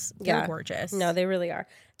eyes. They're Yeah. gorgeous. No, they really are.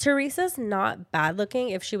 Teresa's not bad looking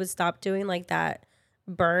if she would stop doing like that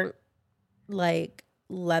burnt like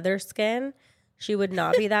leather skin. She would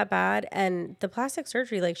not be that bad. And the plastic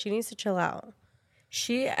surgery, like she needs to chill out.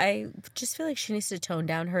 I just feel like she needs to tone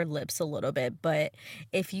down her lips a little bit. But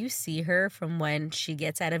if you see her from when she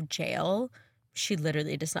gets out of jail, she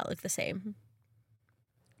literally does not look the same.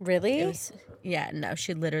 Really? No,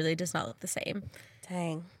 she literally does not look the same.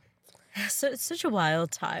 Dang. So it's such a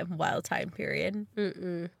wild time period.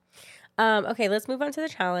 Okay, let's move on to the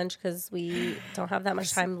challenge because we don't have that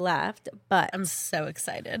much time left. But I'm so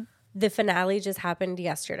excited. the finale just happened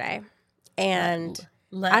yesterday. And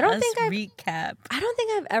Let I don't us think recap. I don't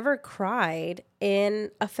think I've ever cried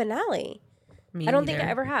in a finale. I don't think I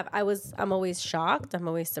ever have. I'm always shocked. I'm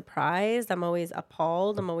always surprised. I'm always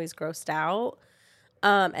appalled. I'm always grossed out.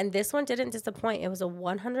 And this one didn't disappoint. It was a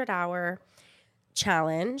 100-hour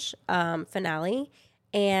challenge finale,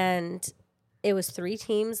 and it was 3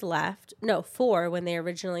 teams left. No, 4 when they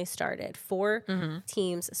originally started. 4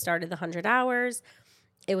 teams started the 100 hours.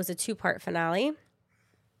 It was a 2-part finale,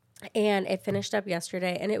 and it finished up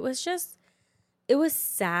yesterday. And it was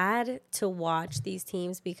sad to watch these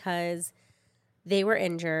teams because they were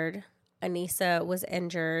injured. Anissa was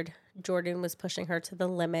injured. Jordan was pushing her to the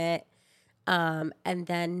limit. And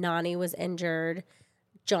then Nani was injured.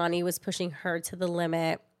 Johnny was pushing her to the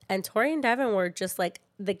limit. And Tori and Devin were just like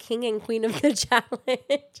the king and queen of the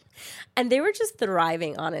challenge. And they were just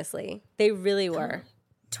thriving, honestly. They really were.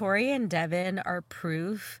 Tori and Devin are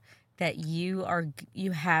proof that you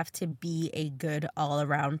have to be a good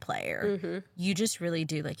all-around player. You just really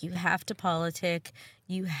do. Like, you have to politic.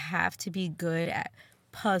 You have to be good at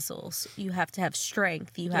puzzles. You have to have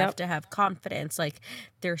strength. You have to have confidence. Like,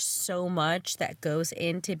 there's so much that goes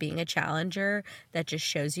into being a challenger that just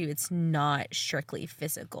shows you it's not strictly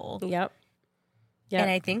physical. Yep. And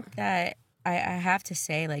I think that I have to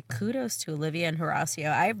say, like, kudos to Olivia and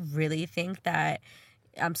Horacio. I really think that,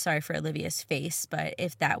 I'm sorry for Olivia's face, but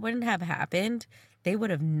if that wouldn't have happened, they would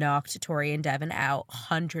have knocked Tori and Devin out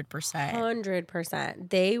 100%. 100%.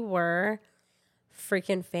 They were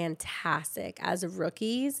freaking fantastic as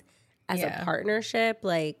rookies, as a partnership.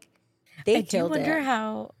 Like, they killed it.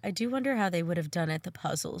 I do wonder how they would have done at the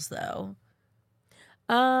puzzles, though.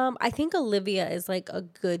 I think Olivia is like a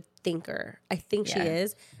good thinker. I think she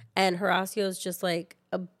is. And Horacio is just like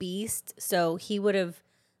a beast. So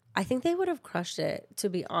I think they would have crushed it, to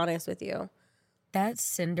be honest with you. That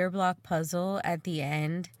cinder block puzzle at the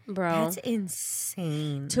end, bro, that's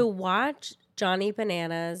insane. To watch Johnny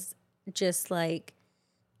Bananas just like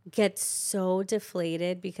get so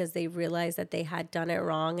deflated because they realized that they had done it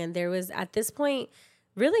wrong. And there was, at this point,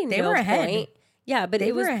 really they were ahead. Point. Yeah, but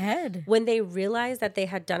they were ahead. When they realized that they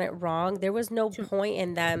had done it wrong, there was no point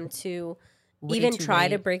in them to even try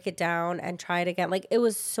to break it down and try it again. Like, it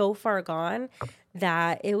was so far gone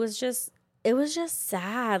that it was just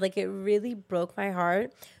sad. Like, it really broke my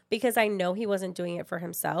heart because I know he wasn't doing it for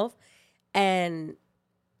himself. And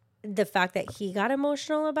the fact that he got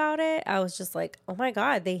emotional about it, I was just like, oh my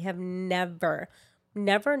God, they have never,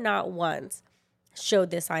 not once showed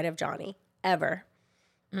this side of Johnny, ever.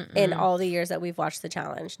 In all the years that we've watched the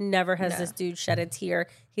challenge. Never has this dude shed a tear.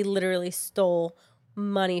 He literally stole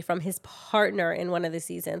money from his partner in one of the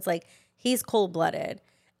seasons. Like, he's cold-blooded.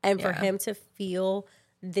 And for him to feel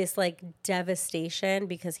this, like, devastation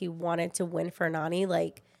because he wanted to win for Nani,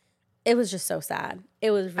 like, it was just so sad.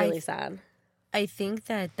 It was really sad. I think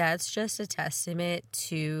that that's just a testament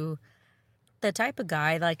to the type of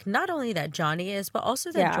guy, like, not only that Johnny is, but also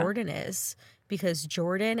that Jordan is. Because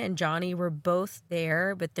Jordan and Johnny were both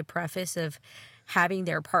there with the preface of having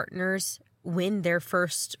their partners win their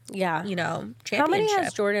first, championship. How many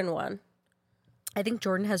has Jordan won? I think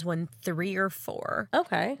Jordan has won 3 or 4.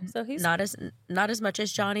 Okay, so he's not as much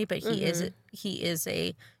as Johnny, but he is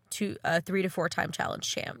a 3 to 4 time challenge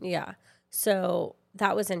champ. Yeah, so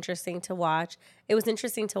that was interesting to watch. It was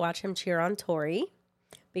interesting to watch him cheer on Tori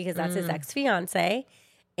because that's his ex-fiance.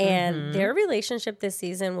 And their relationship this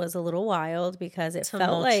season was a little wild because it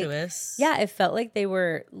felt like they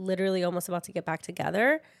were literally almost about to get back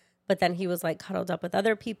together. But then he was like cuddled up with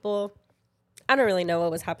other people. I don't really know what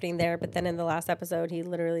was happening there. But then in the last episode, he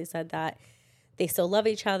literally said that they still love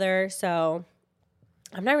each other. So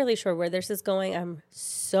I'm not really sure where this is going. I'm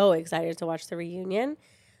so excited to watch the reunion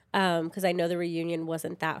because I know the reunion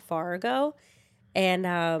wasn't that far ago.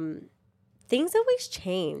 And things always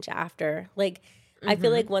change after. Like, I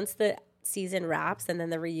feel like once the season wraps and then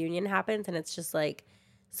the reunion happens and it's just like,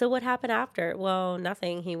 so what happened after? Well,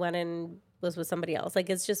 nothing. He went and was with somebody else. Like,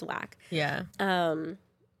 it's just whack. Yeah.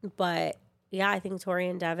 But yeah, I think Tori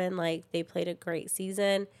and Devin, like, they played a great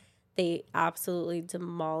season. They absolutely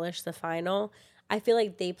demolished the final. I feel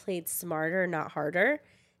like they played smarter, not harder.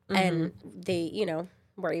 And they, you know,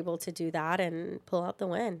 were able to do that and pull out the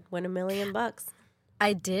win $1 million.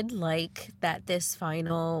 I did like that this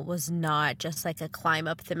final was not just like a climb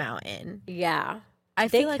up the mountain. Yeah. I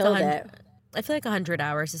They feel like killed it. I feel like 100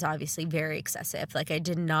 hours is obviously very excessive. Like I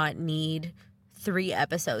did not need 3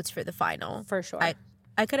 episodes for the final. For sure.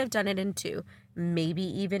 I could have done it in 2, maybe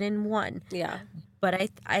even in 1. Yeah. But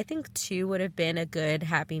I think 2 would have been a good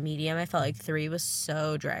happy medium. I felt like 3 was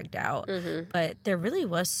so dragged out. But there really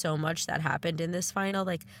was so much that happened in this final,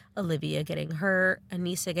 like Olivia getting hurt,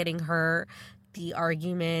 Anissa getting hurt, the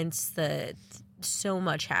arguments, so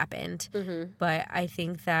much happened. But I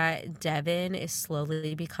think that Devin is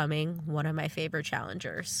slowly becoming one of my favorite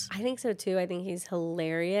challengers. I think so too. I think he's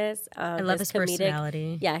hilarious. I love his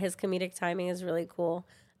personality. Yeah, his comedic timing is really cool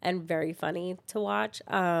and very funny to watch.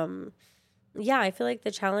 Yeah, I feel like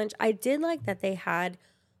the challenge, I did like that they had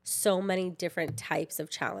so many different types of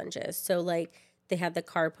challenges. So like they had the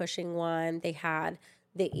car pushing one, they had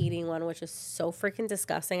the eating one, which is so freaking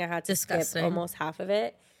disgusting. I had to skip almost half of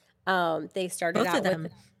it. They started Both out of them.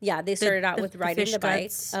 with they started out with riding fish the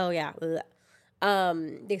bikes. guts. Oh yeah.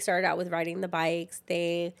 They started out with riding the bikes.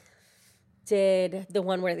 They did the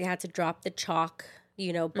one where they had to drop the chalk,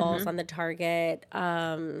 you know, balls on the target.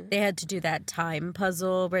 They had to do that time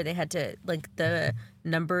puzzle where they had to, like, the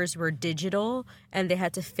numbers were digital and they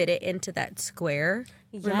had to fit it into that square.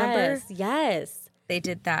 Remember? Yes. They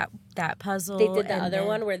did that puzzle. They did the other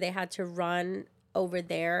one where they had to run over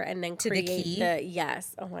there and then create the key.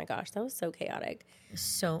 Yes. Oh my gosh, that was so chaotic.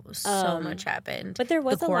 So much happened. But there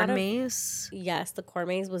was the a corn lot maze. Yes, the corn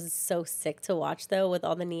maze was so sick to watch though, with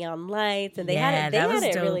all the neon lights, and they Yeah, had that was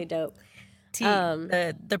it dope. really dope.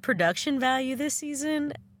 The production value this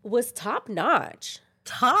season, Was top notch.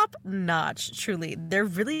 top notch. Truly, they're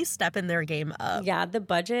really stepping their game up. Yeah, the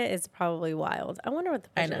budget is probably wild. I wonder what the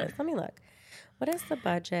budget know. is. Let me look. What is the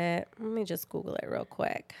budget? Let me just Google it real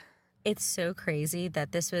quick. It's so crazy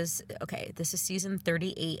that this is season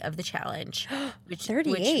 38 of the challenge. Which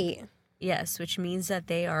 38. Yes, which means that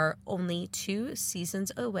they are only 2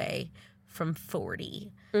 seasons away from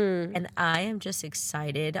 40. And I am just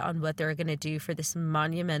excited on what they're going to do for this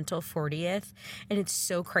monumental 40th. And it's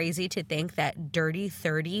so crazy to think that Dirty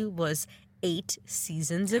 30 was 8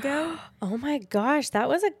 seasons ago. Oh my gosh, that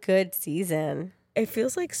was a good season. It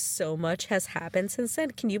feels like so much has happened since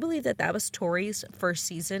then. Can you believe that was Tori's first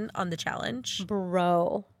season on the challenge?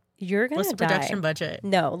 Bro, you're going to die. What's the production budget?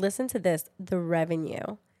 No, listen to this. The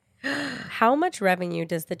revenue. How much revenue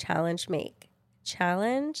does the challenge make?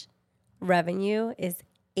 Challenge revenue is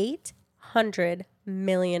 $800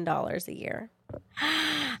 million a year.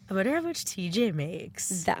 I wonder how much TJ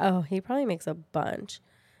makes. He probably makes a bunch.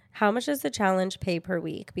 How much does the challenge pay per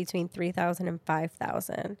week? Between $3,000 and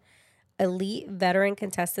 $5,000. Elite veteran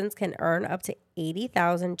contestants can earn up to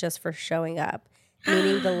 $80,000 just for showing up,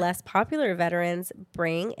 meaning the less popular veterans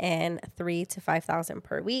bring in $3,000 to $5,000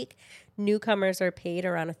 per week. Newcomers are paid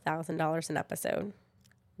around $1,000 an episode.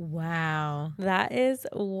 Wow. That is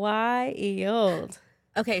wild.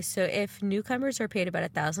 Okay, so if newcomers are paid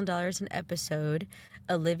about $1,000 an episode,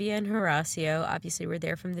 Olivia and Horacio obviously were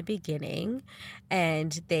there from the beginning,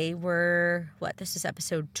 and they were, this is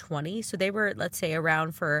episode 20, so they were, let's say,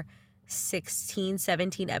 around for 16,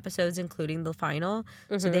 17 episodes, including the final.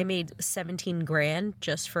 So they made $17,000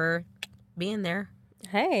 just for being there.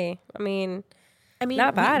 Hey, I mean,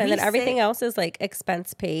 not bad. And then everything else is like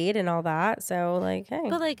expense paid and all that. So like, hey.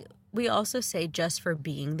 But like, we also say just for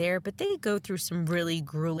being there, but they go through some really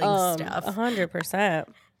grueling stuff. 100%.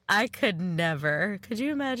 I could never. Could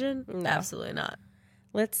you imagine? No. Absolutely not.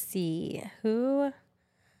 Let's see. It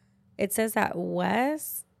says that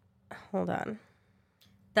Wes, hold on.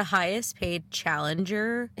 The highest paid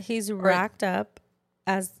challenger. He's racked up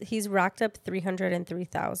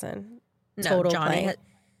 $303,000 total playing.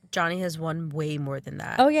 Johnny has won way more than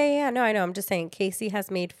that. Oh yeah. No, I know. I'm just saying Casey has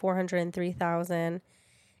made $403,000.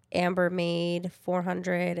 Amber made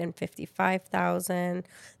 $455,000.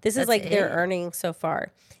 This is like their earnings so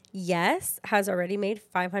far. Yes has already made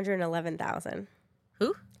 $511,000.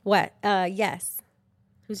 Who? What? Yes.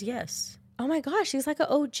 Who's Yes? Oh my gosh, she's like an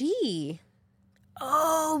OG.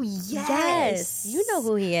 Oh, Yes. You know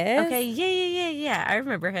who he is. Okay, yeah. I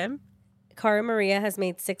remember him. Cara Maria has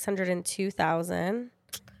made 602,000.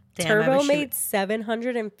 Damn, Turbo made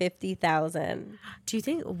 750,000. Do you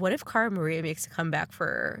think, what if Cara Maria makes a comeback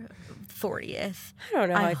for 40th? I don't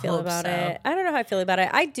know how I feel about it. I don't know how I feel about it.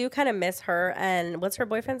 I do kind of miss her. And what's her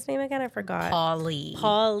boyfriend's name again? I forgot. Pauly.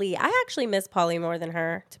 I actually miss Pauly more than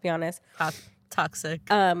her, to be honest. Toxic.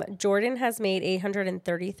 Jordan has made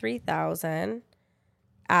 833,000.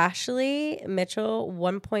 Ashley Mitchell,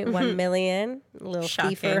 1.1 million. Little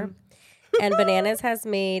thiefer. And Bananas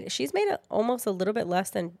she's made almost a little bit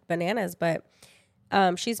less than Bananas, but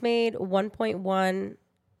she's made 1.1.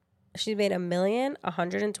 She's made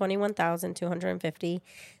 1,121,250.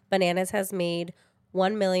 Bananas has made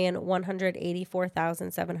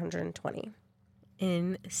 1,184,720.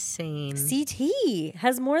 Insane. CT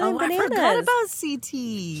has more than Bananas. I forgot about CT.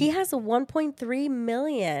 He has 1.3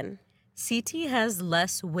 million. CT has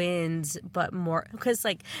less wins, but more, because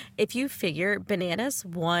like if you figure Bananas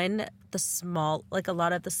won a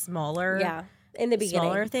lot of the smaller, in the beginning,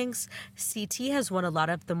 smaller things. CT has won a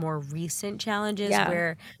lot of the more recent challenges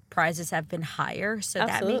where prizes have been higher, so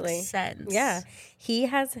that makes sense. Yeah, he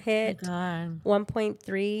has hit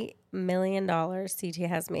 $1.3 million. CT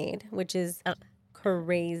has made, which is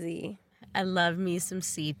crazy. I love me some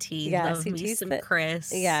CT. Yeah, love me some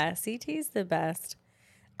Chris. Yeah, CT's the best.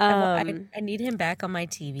 I need him back on my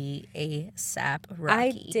TV ASAP. Rocky.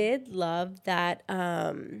 I did love that.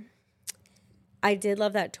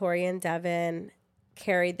 Tori and Devin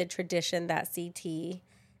carried the tradition that CT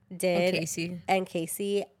did, and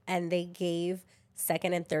Casey, and they gave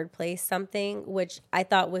second and third place something, which I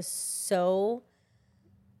thought was so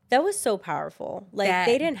powerful. Like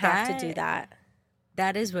they didn't have to do that.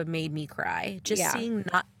 That is what made me cry. Just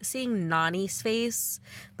seeing Nani's face.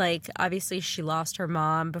 Like, obviously, she lost her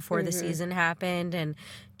mom before the season happened, and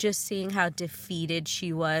just seeing how defeated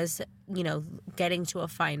she was, getting to a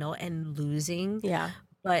final and losing. Yeah.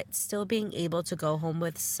 But still being able to go home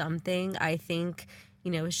with something, I think,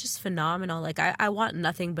 it's just phenomenal. Like, I want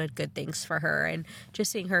nothing but good things for her, and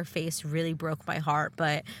just seeing her face really broke my heart.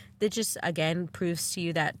 But that just, again, proves to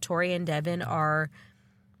you that Tori and Devin are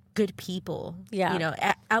good people,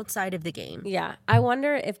 outside of the game. Yeah. I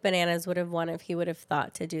wonder if Bananas would have won if he would have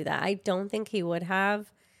thought to do that. I don't think he would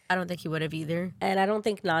have. I don't think he would have either. And I don't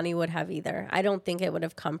think Nani would have either. I don't think it would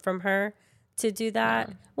have come from her to do that.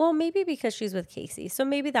 Yeah. Well, maybe because she's with Casey. So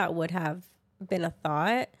maybe that would have been a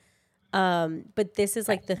thought. But this is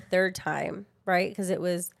like the third time, right? Because it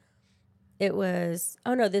was,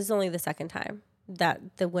 oh no, this is only the second time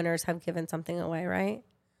that the winners have given something away, right?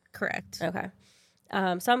 Correct. Okay.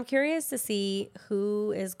 So I'm curious to see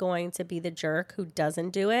who is going to be the jerk who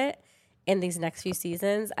doesn't do it in these next few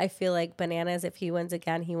seasons. I feel like Bananas, if he wins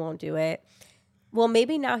again, he won't do it. Well,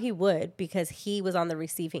 maybe now he would, because he was on the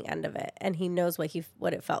receiving end of it and he knows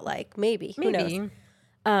what it felt like. Maybe. Who knows?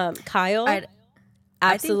 Kyle,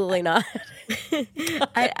 absolutely not.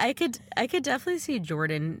 I could definitely see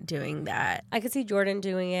Jordan doing that. I could see Jordan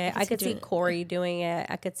doing it. I could see Corey doing it.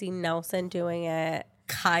 I could see Nelson doing it.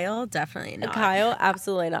 Kyle, definitely not. Kyle,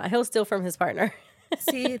 absolutely not. He'll steal from his partner.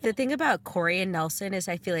 See, the thing about Corey and Nelson is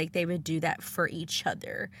I feel like they would do that for each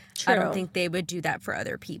other. True. I don't think they would do that for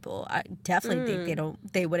other people. I definitely think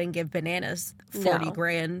they wouldn't give Bananas 40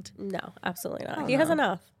 grand. No, absolutely not. He has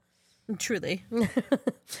enough. Truly.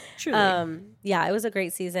 Yeah, it was a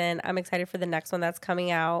great season. I'm excited for the next one that's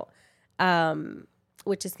coming out,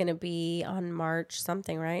 which is going to be on March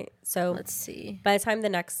something, right? So let's see. By the time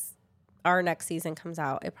our next season comes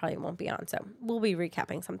out, it probably won't be on. So we'll be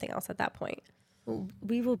recapping something else at that point.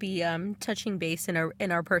 We will be touching base in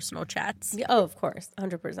our personal chats. Oh, of course,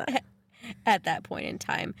 100%. At that point in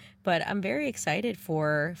time. But I'm very excited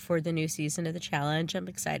for the new season of the challenge. I'm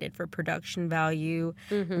excited for production value.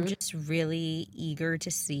 I'm just really eager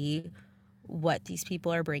to see what these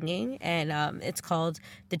people are bringing. And it's called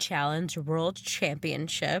the Challenge World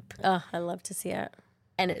Championship. Oh, I love to see it.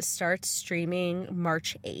 And it starts streaming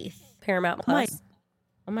March 8th. Paramount Plus.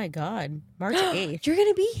 Oh my God. March 8th. You're going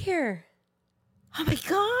to be here. Oh my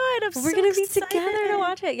God. We're going to be together to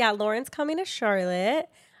watch it. Yeah, Lauren's coming to Charlotte.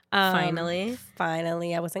 Finally.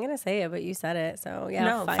 I wasn't going to say it, but you said it. So yeah.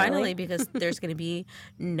 No, finally, because there's going to be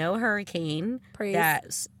no hurricane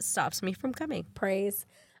that stops me from coming. Praise.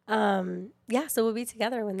 Yeah, so we'll be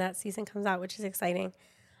together when that season comes out, which is exciting.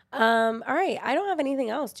 All right. I don't have anything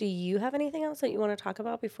else. Do you have anything else that you want to talk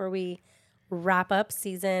about before we wrap up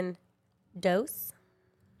season dose?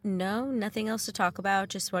 No, nothing else to talk about.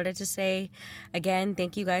 Just wanted to say, again,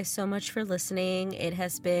 thank you guys so much for listening. It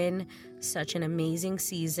has been such an amazing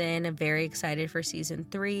season. I'm very excited for season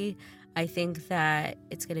 3. I think that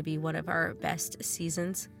it's going to be one of our best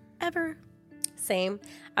seasons ever. Same.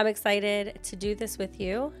 I'm excited to do this with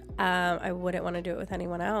you. I wouldn't want to do it with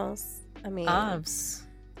anyone else. I mean,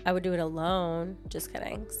 I would do it alone. Just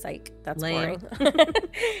kidding. Psych. That's Lame.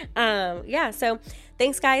 boring. Yeah. So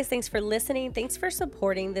thanks, guys. Thanks for listening. Thanks for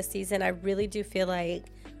supporting this season. I really do feel like,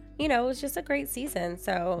 it was just a great season.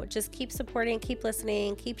 So just keep supporting, keep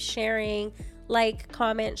listening, keep sharing,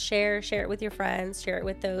 comment, share it with your friends, share it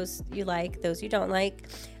with those you like, those you don't like.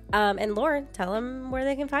 And Lauren, tell them where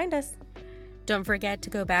they can find us. Don't forget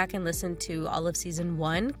to go back and listen to all of season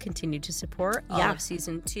 1. Continue to support all of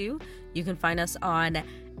season 2. You can find us on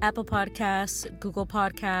Apple Podcasts, Google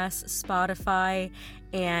Podcasts, Spotify,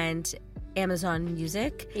 and Amazon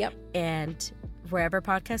Music. Yep. And wherever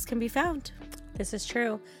podcasts can be found. This is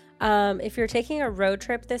true. If you're taking a road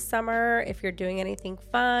trip this summer, if you're doing anything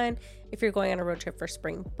fun, if you're going on a road trip for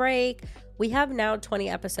spring break, we have now 20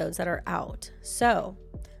 episodes that are out. So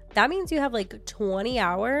that means you have 20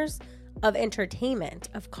 hours of entertainment,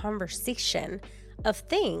 of conversation, of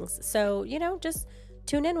things. So, just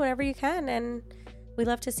tune in whenever you can, and we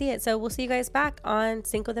love to see it. So we'll see you guys back on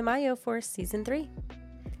Cinco de Mayo for season 3.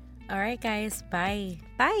 All right, guys. Bye.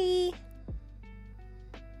 Bye.